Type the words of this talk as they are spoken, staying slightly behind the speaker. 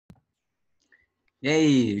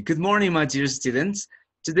Hey, good morning, my dear students.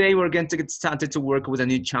 Today we're going to get started to work with a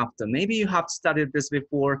new chapter. Maybe you have studied this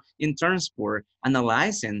before in terms for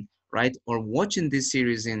analyzing, right? Or watching this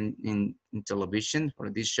series in television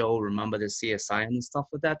or this show, remember the CSI and stuff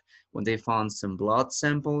like that, when they found some blood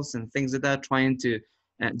samples and things like that, trying to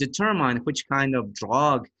determine which kind of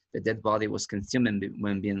drug the dead body was consuming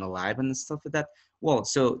when being alive and stuff like that. Well,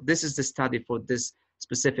 so this is the study for this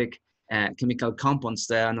specific chemical compounds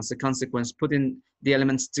there, and as a consequence, putting the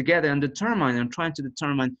elements together and trying to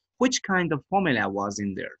determine which kind of formula was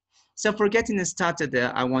in there. So for getting started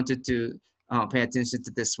there, I wanted to pay attention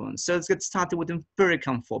to this one. So let's get started with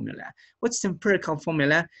empirical formula. What's the empirical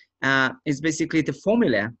formula? It's basically the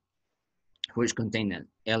formula which contains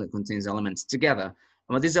elements together.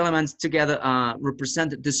 And these elements together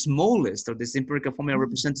represent the smallest, or this empirical formula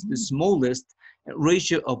represents the smallest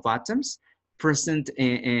ratio of atoms present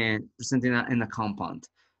in a compound.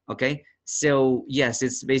 Okay, so yes,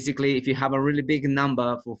 it's basically if you have a really big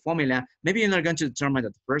number for formula, maybe you're not going to determine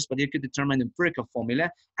at first, but you could determine the empirical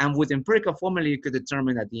formula, and with empirical formula you could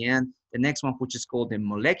determine at the end the next one, which is called the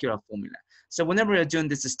molecular formula. So whenever you're doing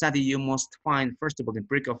this study, you must find, first of all, the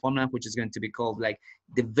empirical formula, which is going to be called like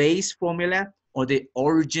the base formula or the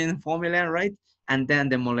origin formula, right? And then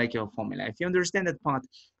the molecular formula. If you understand that part,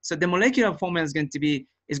 so the molecular formula is going to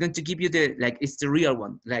give you the, like, it's the real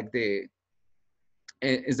one, like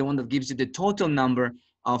is the one that gives you the total number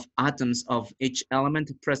of atoms of each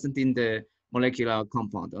element present in the molecular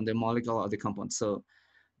compound, on the molecule of the compound. So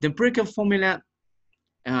the empirical formula,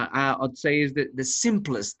 I would say, is the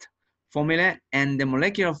simplest formula, and the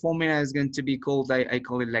molecular formula is going to be called, I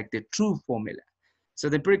call it like the true formula. So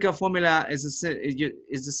the empirical formula is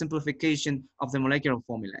the simplification of the molecular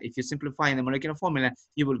formula. If you simplify the molecular formula,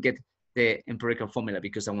 you will get the empirical formula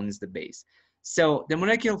because that one is the base. So the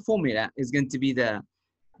molecular formula is going to be the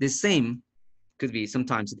same, could be,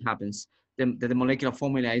 sometimes it happens, the molecular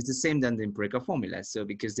formula is the same than the empirical formula. So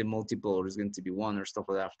because the multiple is going to be 1 or stuff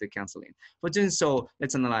like that after canceling. For doing so,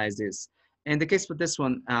 let's analyze this. In the case for this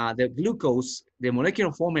one, the glucose, the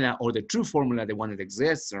molecular formula or the true formula, the one that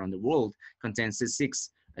exists around the world, contains C6,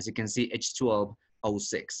 as you can see,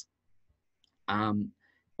 H12O6.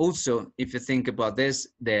 Also, if you think about this,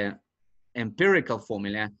 the empirical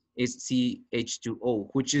formula is CH2O,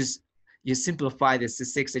 which is, you simplify the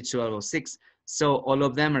C6H12O6, so all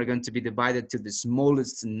of them are going to be divided to the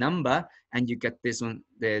smallest number, and you get this one,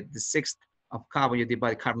 the sixth of carbon, you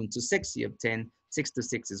divide carbon to 6, you obtain 6 to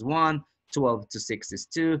 6 is 1, 12 to 6 is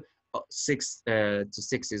 2, 6 to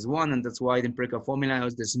 6 is 1, and that's why the empirical formula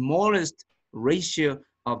is the smallest ratio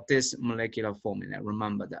of this molecular formula.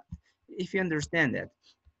 Remember that. If you understand that,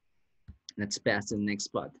 let's pass to the next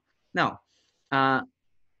part. Now,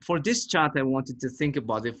 for this chart, I wanted to think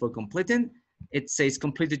about it for completing. It says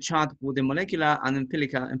complete the chart with the molecular and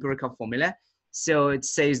empirical formula. So it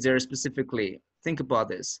says there specifically, think about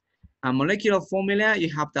this. A molecular formula, you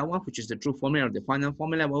have that one, which is the true formula or the final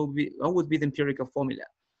formula. What would be the empirical formula?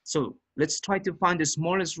 So let's try to find the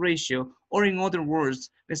smallest ratio, or in other words,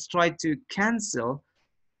 let's try to cancel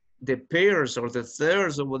the pairs or the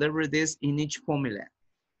thirds or whatever it is in each formula.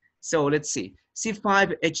 So let's see,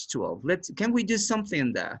 C5H12. Can we do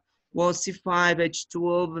something there? Well,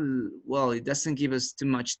 C5H12, well, it doesn't give us too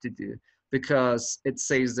much to do because it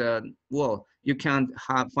says that, well, you can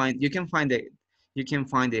find a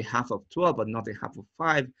half of 12, but not a half of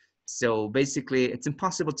 5. So basically, it's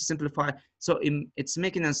impossible to simplify. So it's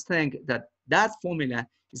making us think that that formula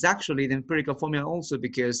is actually the empirical formula also,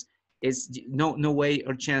 because it's no way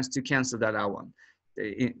or chance to cancel that out.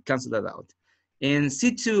 In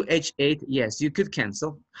C2H8, yes, you could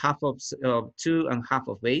cancel half of 2 and half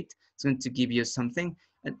of 8. It's going to give you something.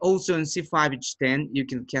 And also in C5H10, you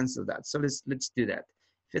can cancel that. So let's do that.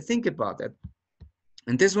 If you think about it,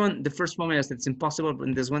 and this one, the first formula is it's impossible, but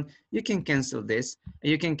in this one, you can cancel this, and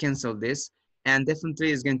you can cancel this, and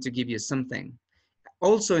definitely it's going to give you something.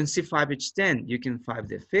 Also in C5H10, you can 5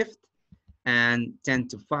 the 5th, and 10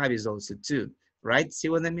 to 5 is also 2, right? See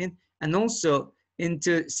what I mean? And also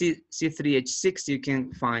into C3H6, you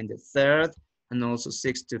can find the third, and also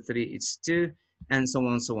 6 to 3 is 2, and so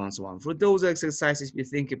on, so on, so on. For those exercises, if you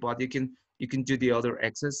think about, you can do the other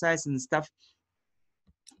exercise and stuff.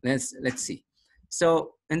 Let's see.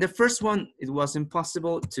 So in the first one, it was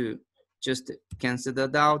impossible to just cancel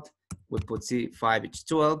that out. We put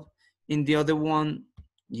C5H12. In the other one,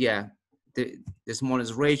 yeah, the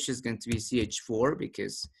smallest ratio is going to be CH4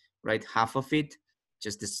 because, right, half of it,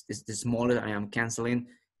 just this is the smallest. I am canceling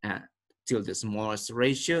till the smallest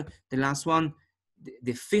ratio. The last one,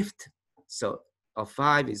 the fifth, so of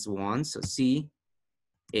 5 is 1, so CH5.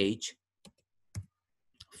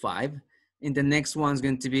 In the next one is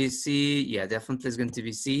going to be C. Yeah, definitely is going to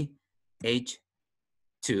be C, H,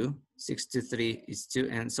 2, 6 to 3 is 2,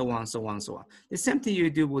 and so on, so on, so on. The same thing you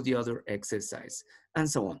do with the other exercise, and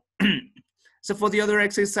so on. So for the other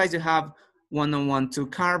exercise, you have 1 on 1, 2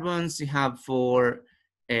 carbons. You have for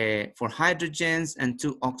hydrogens and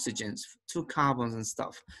 2 oxygens, 2 carbons and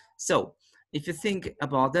stuff. So if you think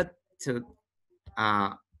about that,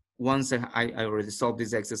 once I already solved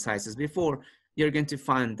these exercises before, you're going to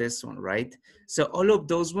find this one, right? So all of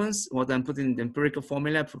those ones, what I'm putting in the empirical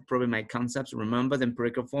formula for proving my concepts, remember the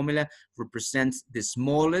empirical formula represents the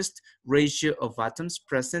smallest ratio of atoms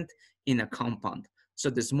present in a compound. So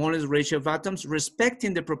the smallest ratio of atoms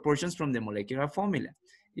respecting the proportions from the molecular formula.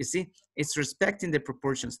 You see, it's respecting the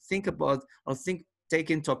proportions. Think about, or take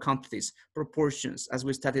into account these proportions as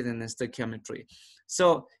we studied in stoichiometry.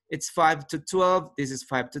 So it's 5 to 12, this is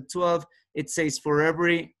 5 to 12. It says for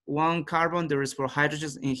every 1 carbon, there is 4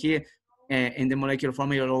 hydrogens in here. In the molecular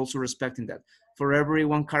formula, you're also respecting that. For every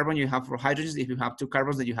 1 carbon, you have 4 hydrogens. If you have 2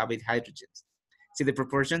 carbons, then you have 8 hydrogens. See the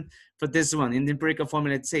proportion? For this one, in the empirical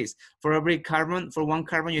formula, it says for every carbon, for 1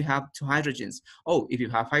 carbon, you have 2 hydrogens. Oh, if you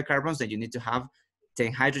have 5 carbons, then you need to have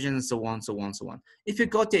 10 hydrogens, and so on, so on, so on. If you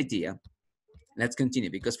got the idea, let's continue,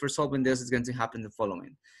 because for solving this, it's going to happen the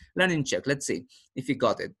following. Learning check. Let's see if you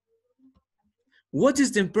got it. What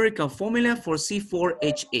is the empirical formula for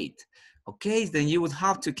C4H8? Okay, then you would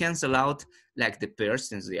have to cancel out like the pairs,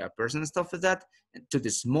 since they are pairs and stuff like that, to the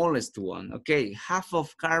smallest one. Okay, half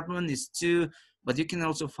of carbon is 2, but you can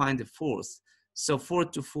also find the fourth. So 4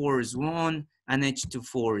 to 4 is 1, and H to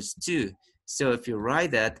 4 is 2. So if you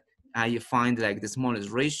write that, you find like the smallest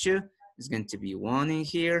ratio is going to be 1 in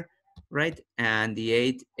here, right? And the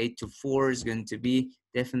 8 to 4 is going to be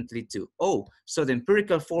definitely 2. Oh, so the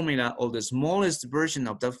empirical formula, or the smallest version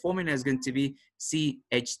of that formula, is going to be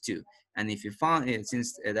CH2. And if you found it,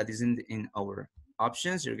 since that is in our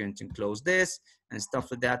options, you're going to close this and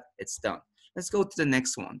stuff like that. It's done. Let's go to the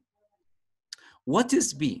next one. What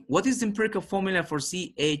is B? What is the empirical formula for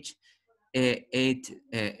CH8,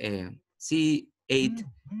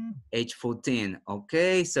 C8H14?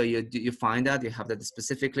 Okay, so you find out, you have that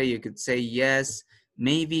specifically. You could say yes,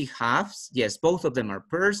 maybe halves. Yes, both of them are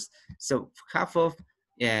pairs. So half of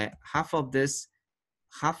this,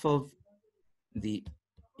 half of the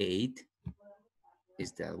 8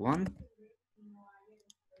 is that one.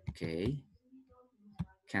 Okay,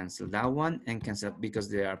 cancel that one and cancel, because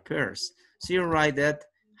they are pairs. So you write that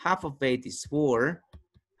half of 8 is 4,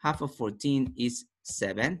 half of 14 is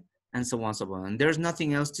 7, and so on, so on. And there's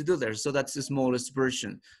nothing else to do there. So that's the smallest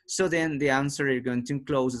version. So then the answer you're going to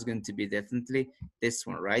enclose is going to be definitely this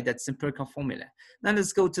one, right? That's empirical formula. Now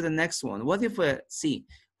let's go to the next one. What if we see,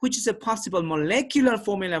 which is a possible molecular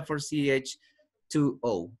formula for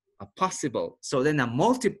CH2O? A possible. So then a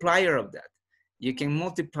multiplier of that. You can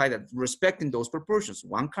multiply that respecting those proportions.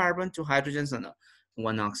 1 carbon, 2 hydrogens, and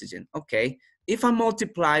 1 oxygen. Okay. If I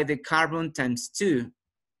multiply the carbon times 2,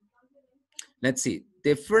 let's see.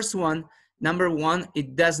 The first one, number 1,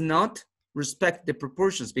 it does not respect the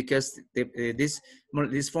proportions, because this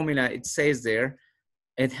formula, it says there,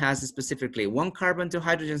 it has specifically 1 carbon, 2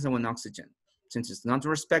 hydrogens, and 1 oxygen. Since it's not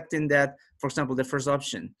respecting that, for example, the first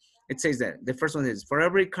option, it says that the first one is for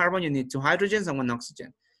every carbon, you need 2 hydrogens and 1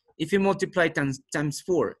 oxygen. If you multiply times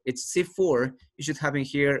 4, it's C4, you should have in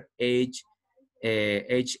here H8,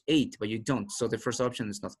 but you don't. So the first option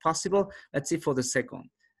is not possible. Let's see for the second.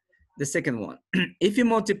 The second one, if you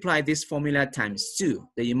multiply this formula times 2,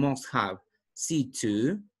 then you must have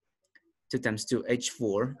C2, 2 times 2,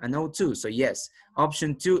 H4, and O2. So yes,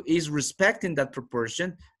 option 2 is respecting that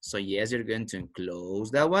proportion. So yes, you're going to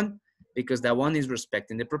enclose that one, because that one is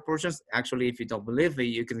respecting the proportions. Actually, if you don't believe me,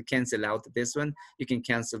 you can cancel out this one. You can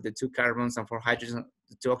cancel the 2 carbons and 4 hydrogens,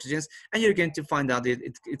 2 oxygens, and you're going to find out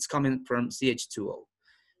it's coming from CH2O.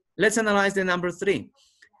 Let's analyze the number 3.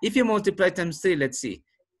 If you multiply times 3, let's see.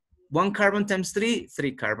 1 carbon times 3,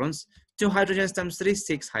 3 carbons. 2 hydrogens times 3,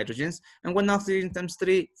 6 hydrogens. And 1 oxygen times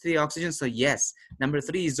 3, 3 oxygens. So yes, number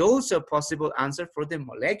 3 is also a possible answer for the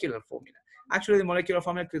molecular formula. Actually, the molecular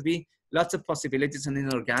formula could be lots of possibilities, and in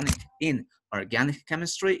organic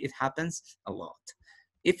chemistry, it happens a lot.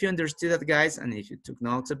 If you understood that, guys, and if you took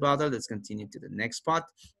notes about it, let's continue to the next part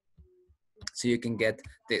so you can get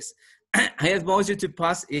this. I advise you to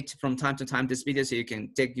pause it from time to time, this video, so you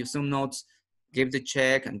can take you some notes, give the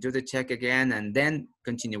check and do the check again, and then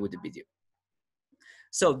continue with the video.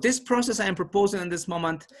 So this process I am proposing in this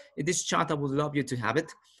moment, in this chart, I would love you to have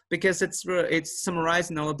it. because it's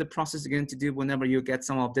summarizing all of the process you're going to do whenever you get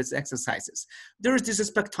some of these exercises. There is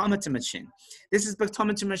this spectrometer machine. This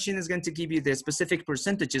spectrometer machine is going to give you the specific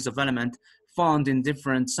percentages of element found in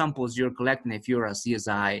different samples you're collecting if you're a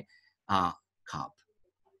CSI cop.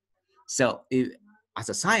 So as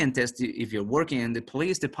a scientist, if you're working in the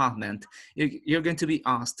police department, you're going to be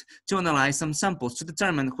asked to analyze some samples to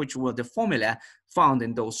determine which were the formula found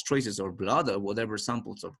in those traces or blood or whatever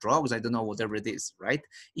samples of drugs, I don't know, whatever it is, right?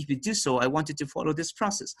 If you do so, I want you to follow this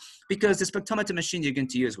process, because the spectrometer machine you're going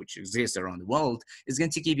to use, which exists around the world, is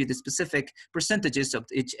going to give you the specific percentages of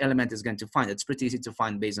each element is going to find. It's pretty easy to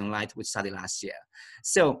find based on light, we studied last year.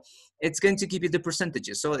 So it's going to give you the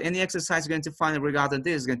percentages. So any exercise you're going to find regarding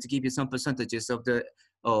this is going to give you some percentages of the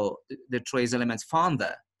trace elements found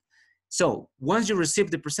there. So once you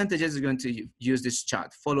receive the percentages, you're going to use this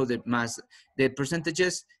chart. Follow the mass, the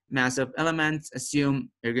percentages, mass of elements. You're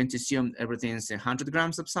going to assume everything is 100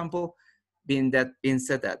 grams of sample. Being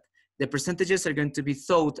said that, the percentages are going to be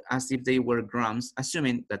thought as if they were grams,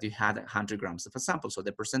 assuming that you had 100 grams of a sample. So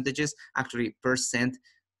the percentages actually percent,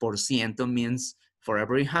 por ciento means for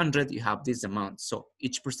every 100 you have this amount. So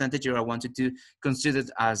each percentage I wanted to consider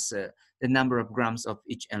it as the number of grams of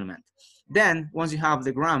each element. Then once you have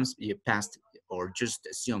the grams, you passed, or just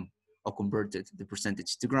assume or converted the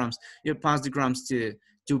percentage to grams, you pass the grams to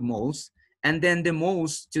moles, and then the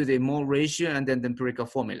moles to the mole ratio, and then the empirical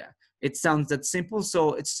formula. It sounds that simple,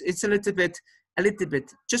 so it's just a little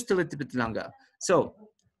bit longer. So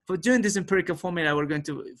for doing this empirical formula, we're going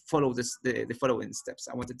to follow the following steps.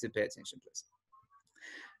 I wanted to pay attention, please.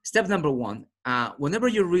 Step number one, whenever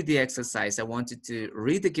you read the exercise, I want you to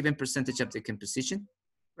read the given percentage of the composition,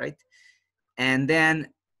 right? And then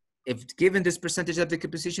if given this percentage of the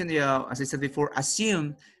composition, as I said before,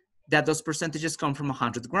 assume that those percentages come from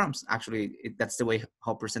 100 grams. Actually, that's the way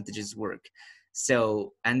how percentages work.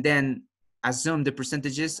 So, and then assume the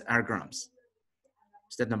percentages are grams.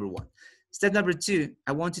 Step number one. Step number two,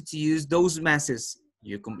 I want you to use those masses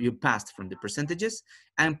you passed from the percentages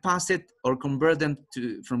and pass it or convert them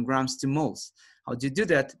from grams to moles. How do you do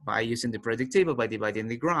that? By using the periodic table, by dividing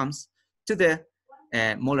the grams to the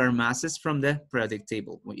molar masses from the periodic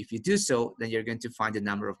table. If you do so, then you're going to find the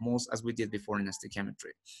number of moles as we did before in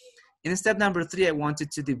stoichiometry. In step number three, I wanted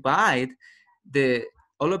to divide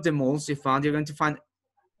all of the moles you found. You're going to find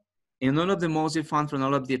in all of the moles you found from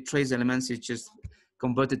all of the trace elements you just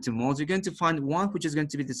converted to moles, you're going to find one which is going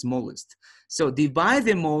to be the smallest. So divide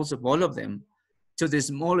the moles of all of them to the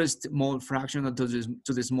smallest mole fraction, or to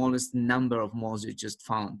the smallest number of moles you just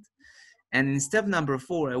found. And in step number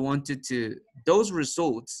four, I wanted those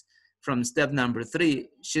results from step number three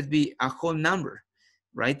should be a whole number,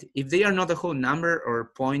 right? If they are not a whole number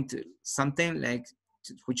or point something like,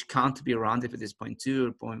 which can't be around, if it is 0.2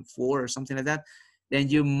 or 0.4 or something like that, then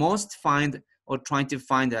you must find or try to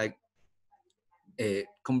find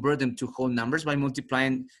convert them to whole numbers by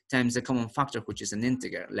multiplying times the common factor, which is an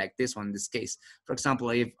integer, like this one in this case. For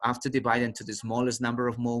example, if after dividing to the smallest number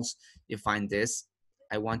of moles, you find this,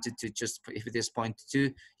 I wanted to just, if it is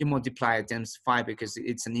 0.2, you multiply it times 5 because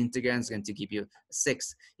it's an integer and it's going to give you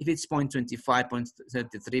 6. If it's 0.25,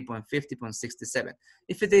 0.33, 0.50, 0.67.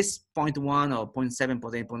 If it is 0.1 or 0.7,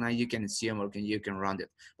 0.8, you can assume or you can round it.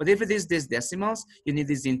 But if it is these decimals, you need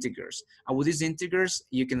these integers. And with these integers,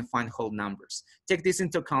 you can find whole numbers. Take this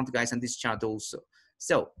into account, guys, and this chart also.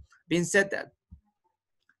 So, being said that,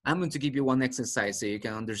 I'm going to give you one exercise so you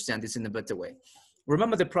can understand this in a better way.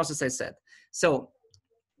 Remember the process I said. So,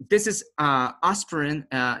 this is aspirin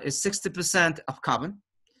is 60% of carbon,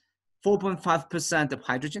 4.5% of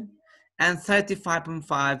hydrogen, and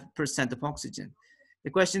 35.5% of oxygen. The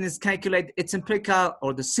question is calculate its empirical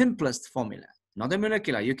or the simplest formula, not the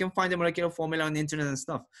molecular. You can find the molecular formula on the internet and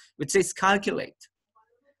stuff, which says calculate.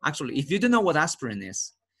 Actually, if you don't know what aspirin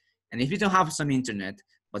is, and if you don't have some internet,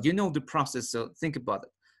 but you know the process, so think about it.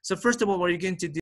 So first of all, what you're going to do